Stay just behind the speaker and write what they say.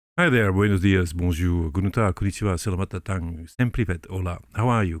Hi there, buenos dias, bonjour, guten tag, konnichiwa, selamat datang, sem privet, hola, how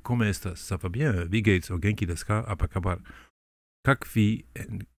are you, como estas, ça va bien, wie geht's, o genki desu ka, apa kabar, kak vi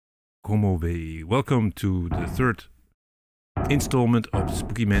en como ve. Welcome to the third installment of the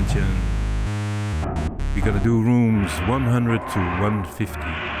Spooky Mansion. We're gonna do rooms 100 to 150.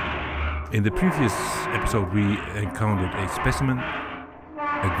 In the previous episode we encountered a specimen,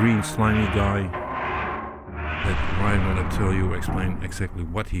 a green slimy guy, that Ryan will tell you, explain exactly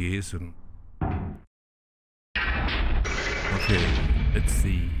what he is. And okay, let's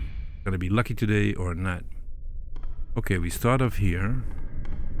see. Gonna be lucky today or not? Okay, we start off here.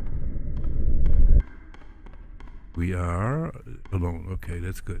 We are alone. Okay,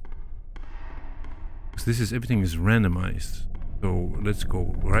 that's good. So this is, everything is randomized. So let's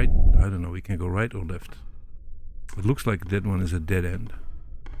go right. I don't know. We can go right or left. It looks like that one is a dead end.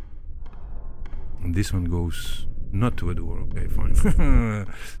 And this one goes not to a door. Okay, fine.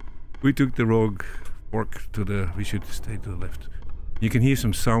 We took the wrong fork to the... We should stay to the left. You can hear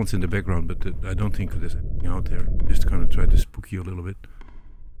some sounds in the background, but I don't think there's anything out there. Just kind of try to spook you a little bit.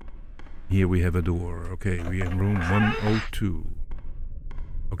 Here we have a door. Okay, we are in room 102.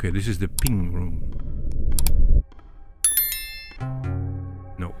 Okay, this is the ping room.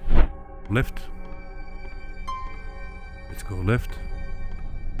 No. Left. Let's go left.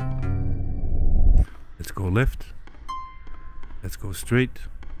 Let's go left. Let's go straight.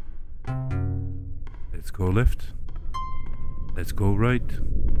 Let's go left. Let's go right.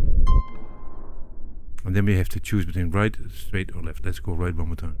 And then we have to choose between right, straight or left. Let's go right one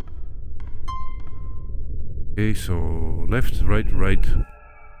more time. Okay, so left, right, right.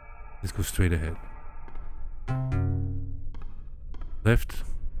 Let's go straight ahead. Left.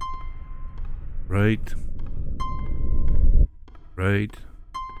 Right. Right.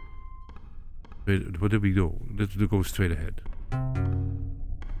 Where did we go? Let's go straight ahead.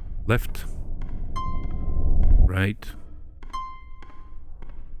 Left. Right.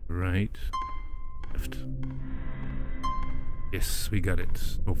 Right. Left. Yes, we got it.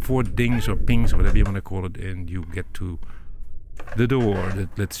 So 4 dings or pings or whatever you want to call it, and you get to the door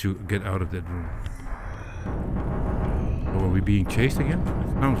that lets you get out of that room. So are we being chased again?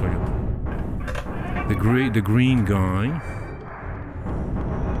 It sounds like it. The green guy.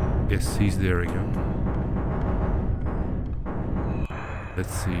 Yes, he's there again.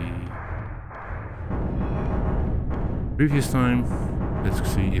 Let's see. Previous time. Let's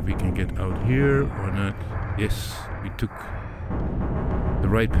see if we can get out here or not. Yes, we took the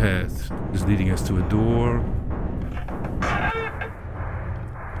right path. It's leading us to a door.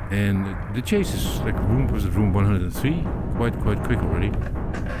 And the chase is like room 103. Quite quick already.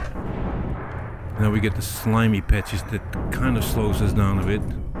 Now we get the slimy patches that kind of slows us down a bit.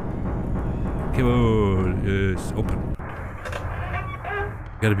 Come on, yes, open.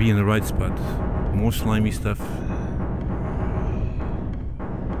 Gotta be in the right spot. More slimy stuff.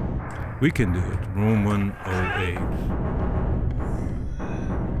 We can do it. Room 108.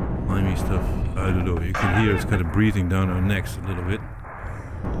 Slimy stuff. I don't know. You can hear it's kind of breathing down our necks a little bit.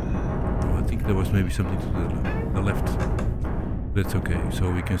 Oh, I think there was maybe something to the left. That's okay.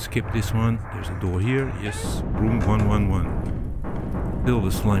 So we can skip this one. There's a door here. Yes. Room 111. Still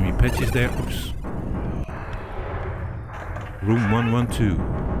the slimy patches there. Oops. Room 112.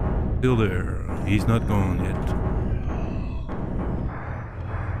 Still there. He's not gone yet.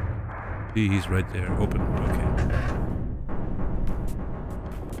 See, he's right there. Open. Okay.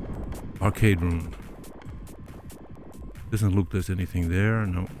 Arcade room. Doesn't look there's anything there.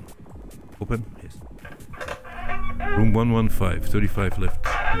 No. Open. Yes. Room 115. 35 left. Go.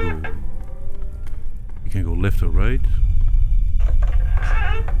 You can go left or right.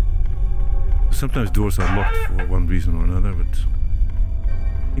 Sometimes doors are locked for one reason or another, but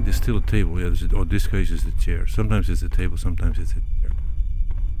I think there's still a table. Yeah, or this case is the chair. Sometimes it's a table, sometimes it's a chair.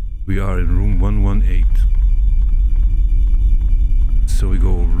 We are in room 118. So we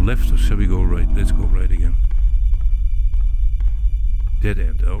go left or shall we go right? Let's go right again. Dead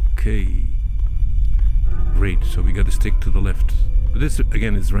end. Okay. Great. So we got to stick to the left. But this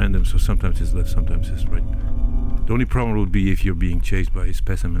again, it's random. So sometimes it's left, sometimes it's right. The only problem would be if you're being chased by a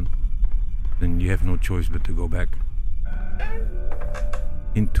specimen. Then you have no choice but to go back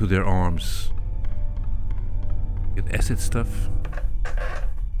into their arms. Get acid stuff.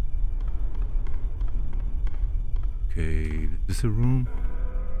 Okay, this is a room.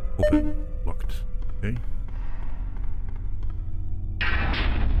 Open. Locked. Okay.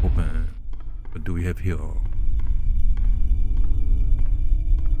 Open. What do we have here?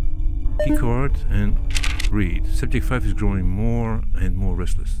 Key card and read. Subject 5 is growing more and more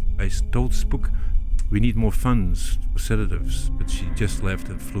restless. I told Spook We need more funds for sedatives, but she just left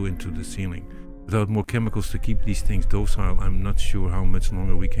and flew into the ceiling. Without more chemicals to keep these things docile, I'm not sure how much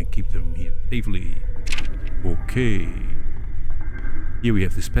longer we can keep them here safely. Okay. Here we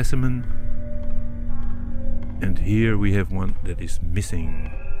have the specimen. And here we have one that is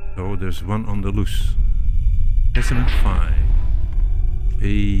missing. So there's one on the loose. Specimen 5.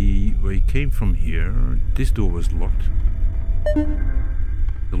 We came from here. This door was locked.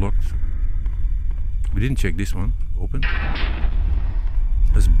 Locked. We didn't check this one. Open.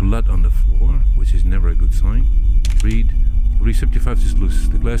 There's blood on the floor, which is never a good sign. Read. Receptive is loose.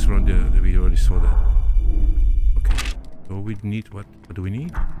 The glass around there, we already saw that. Okay. So we need what? What do we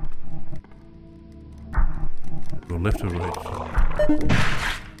need? Go left or right?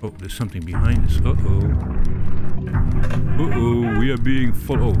 Oh, there's something behind us. Uh-oh. Uh-oh, we are being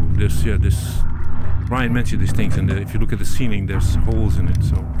followed. Oh, there's, yeah, this... Ryan mentioned these things, and if you look at the ceiling, there's holes in it,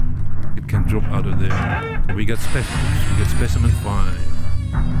 so it can drop out of there. So we got specimens. We got specimen 5.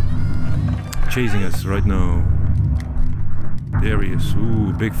 Chasing us right now. There he is.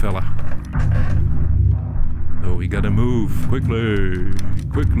 Ooh, big fella. So we gotta move quickly.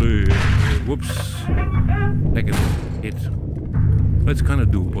 Quickly. Whoops. Second hit. That's kind of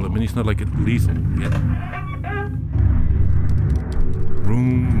doable. I mean, it's not like it's lethal yet.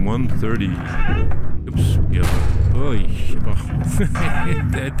 Room 130. Oops. Yeah. Oh,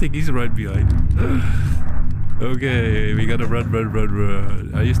 I think he's right behind. Okay, we gotta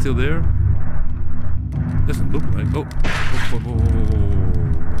run. Are you still there? Doesn't look like. Oh.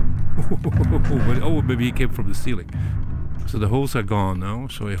 Oh, maybe he came from the ceiling. So the holes are gone now.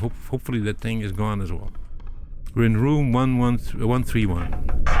 So I hopefully that thing is gone as well. We're in room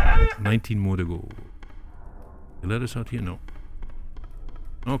 131. 19 more to go. You let us out here? No.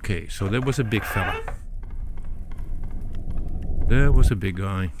 Okay, so there was a big fella. There was a big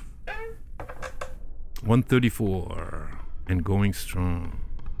guy. 134 and going strong.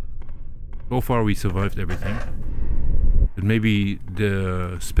 So far we survived everything. But maybe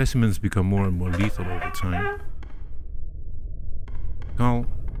the specimens become more and more lethal over time. Call.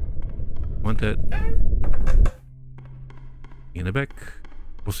 Want that. In the back.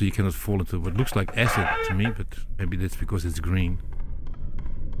 Also you cannot fall into what looks like acid to me, but maybe that's because it's green.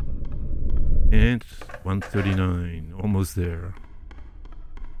 And 139. Almost there.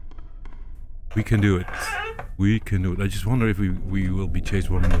 We can do it. We can do it. I just wonder if we will be chased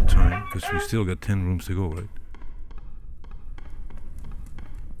one more time, because we still got 10 rooms to go, right?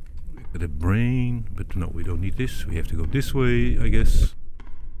 We got a brain, but no, we don't need this. We have to go this way, I guess.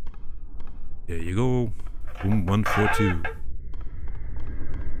 There you go. Room 142.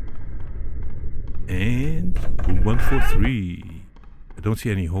 And room 143. I don't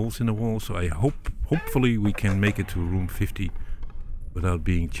see any holes in the wall, so I hopefully we can make it to room 50 without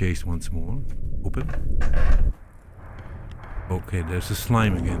being chased once more. Open. Okay, there's the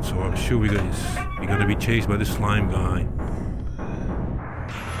slime again, so I'm sure we're gonna be chased by the slime guy.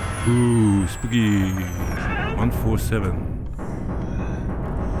 Ooh, spooky. 147.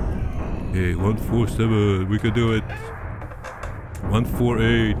 Okay, 147. We can do it.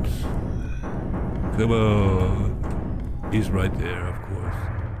 148. Come on. He's right there, of course.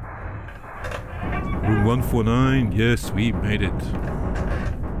 Room 149. Yes, we made it.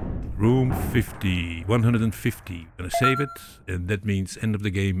 Room 50. 150. Gonna save it, and that means end of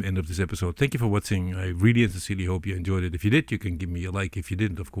the game, end of this episode. Thank you for watching. I really and sincerely hope you enjoyed it. If you did, you can give me a like. If you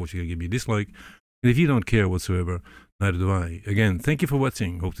didn't, of course, you can give me a dislike. And if you don't care whatsoever, neither do I. Again, thank you for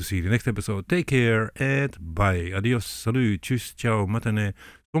watching. Hope to see you in the next episode. Take care and bye. Adios, salut, tschüss, ciao, matane,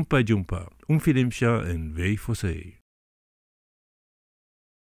 kompai jumpa, umfilimsha, and wei for say.